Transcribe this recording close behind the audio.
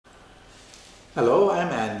Hello, I'm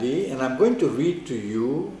Andy and I'm going to read to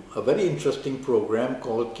you a very interesting program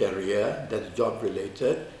called Career, that's job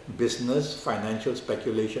related, business, financial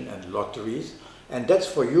speculation and lotteries, and that's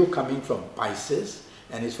for you coming from Pisces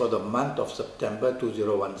and it's for the month of September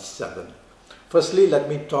 2017. Firstly, let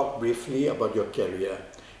me talk briefly about your career.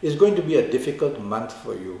 It's going to be a difficult month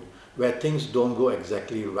for you where things don't go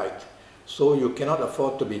exactly right. So you cannot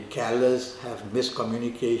afford to be careless, have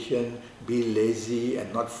miscommunication, be lazy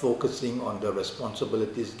and not focusing on the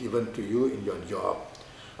responsibilities given to you in your job.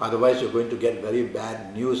 Otherwise, you're going to get very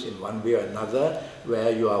bad news in one way or another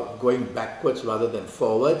where you are going backwards rather than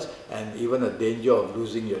forwards and even a danger of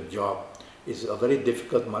losing your job. It's a very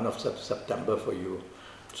difficult month of September for you.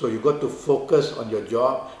 So you got to focus on your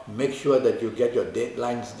job, make sure that you get your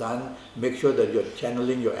deadlines done, make sure that you're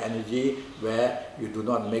channeling your energy where you do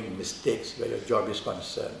not make mistakes where your job is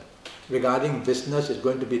concerned. Regarding business, it's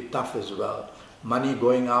going to be tough as well. Money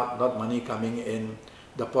going out, not money coming in,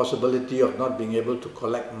 the possibility of not being able to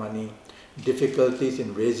collect money, difficulties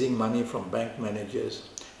in raising money from bank managers,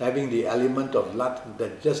 having the element of luck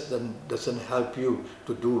that just doesn't help you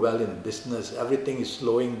to do well in business. Everything is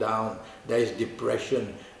slowing down. There is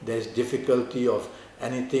depression. There is difficulty of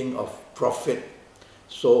anything of profit.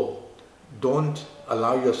 So don't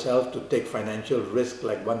allow yourself to take financial risk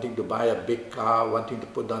like wanting to buy a big car, wanting to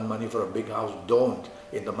put down money for a big house. Don't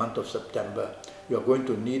in the month of September. You're going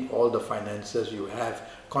to need all the finances you have.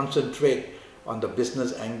 Concentrate on the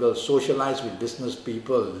business angle, socialize with business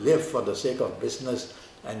people, live for the sake of business,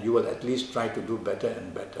 and you will at least try to do better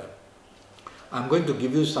and better. I'm going to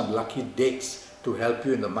give you some lucky dates to help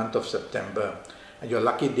you in the month of September. And your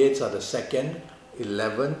lucky dates are the 2nd,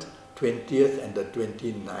 11th, 20th and the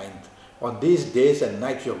 29th. On these days and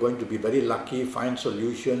nights, you're going to be very lucky, find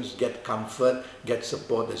solutions, get comfort, get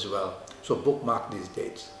support as well. So bookmark these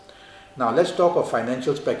dates. Now let's talk of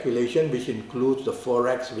financial speculation, which includes the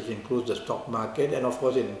forex, which includes the stock market, and of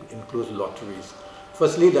course it includes lotteries.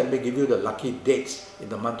 Firstly, let me give you the lucky dates in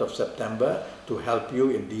the month of September to help you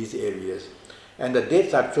in these areas. And the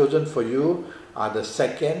dates I've chosen for you are the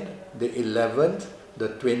 2nd, the 11th, the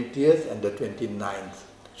 20th and the 29th.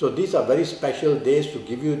 So these are very special days to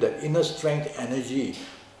give you the inner strength energy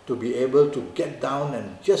to be able to get down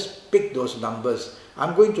and just pick those numbers.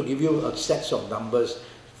 I'm going to give you a sets of numbers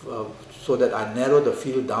so that I narrow the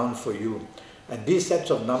field down for you. And these sets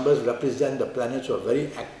of numbers represent the planets who are very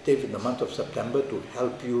active in the month of September to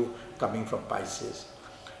help you coming from Pisces.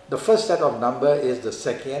 The first set of number is the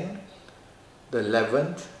 2nd, the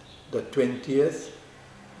 11th, the 20th,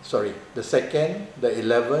 the 2nd, the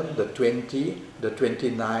 11th, the 20, the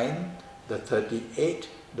 29, the 38,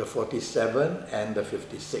 the 47 and the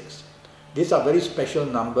 56. These are very special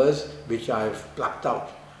numbers which I've plucked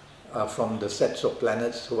out from the sets of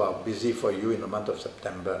planets who are busy for you in the month of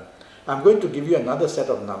September. I'm going to give you another set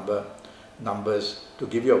of numbers to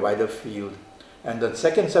give you a wider field. And the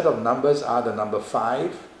second set of numbers are the number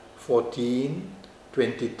 5, 14,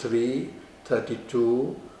 23,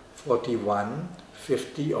 32, 41,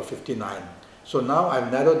 50 or 59. So now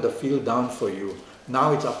I've narrowed the field down for you.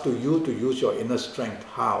 Now it's up to you to use your inner strength.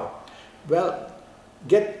 How? Well,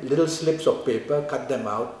 get little slips of paper, cut them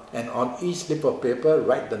out, and on each slip of paper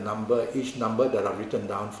write the number, each number that are written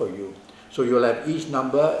down for you. So you'll have each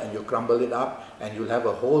number and you crumble it up and you'll have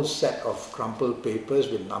a whole set of crumpled papers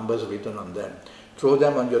with numbers written on them. Throw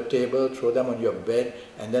them on your table, throw them on your bed,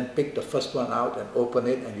 and then pick the first one out and open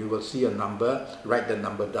it and you will see a number. Write the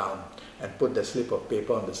number down and put the slip of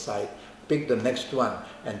paper on the side. Pick the next one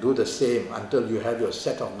and do the same until you have your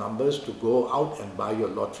set of numbers to go out and buy your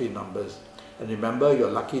lottery numbers. And remember,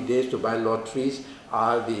 your lucky days to buy lotteries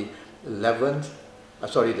are the 2nd,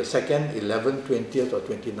 11th, 20th or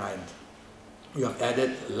 29th. You have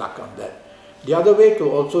added luck on that. The other way to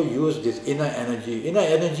also use this inner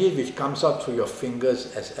energy which comes out through your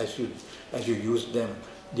fingers as you use them.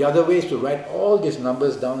 The other way is to write all these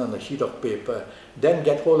numbers down on a sheet of paper, then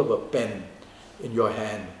get hold of a pen in your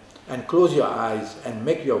hand and close your eyes and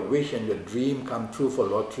make your wish and your dream come true for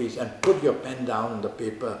lotteries and put your pen down on the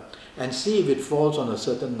paper and see if it falls on a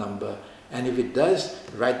certain number, and if it does,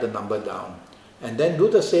 write the number down. And then do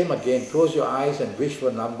the same again, close your eyes and wish for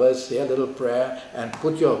numbers, say a little prayer and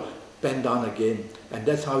put your pen down again. And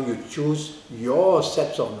that's how you choose your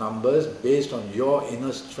sets of numbers based on your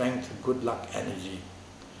inner strength, good luck energy.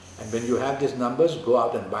 And when you have these numbers, go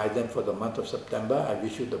out and buy them for the month of September. I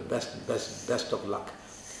wish you the best of luck.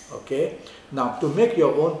 Okay? Now, to make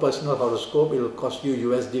your own personal horoscope, it will cost you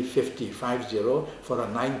USD 50 for a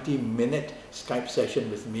 90-minute Skype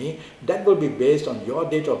session with me. That will be based on your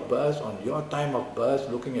date of birth, on your time of birth,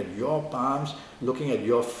 looking at your palms, looking at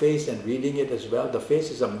your face and reading it as well. The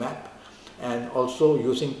face is a map. and also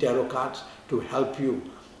using tarot cards to help you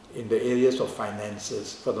in the areas of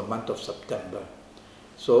finances for the month of September.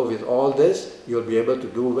 So with all this, you'll be able to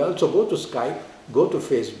do well. So go to Skype, go to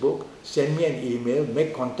Facebook, send me an email,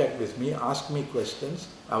 make contact with me, ask me questions.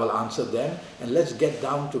 I will answer them, and let's get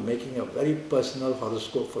down to making a very personal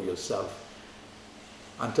horoscope for yourself.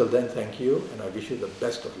 Until then, thank you, and I wish you the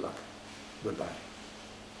best of luck. Goodbye.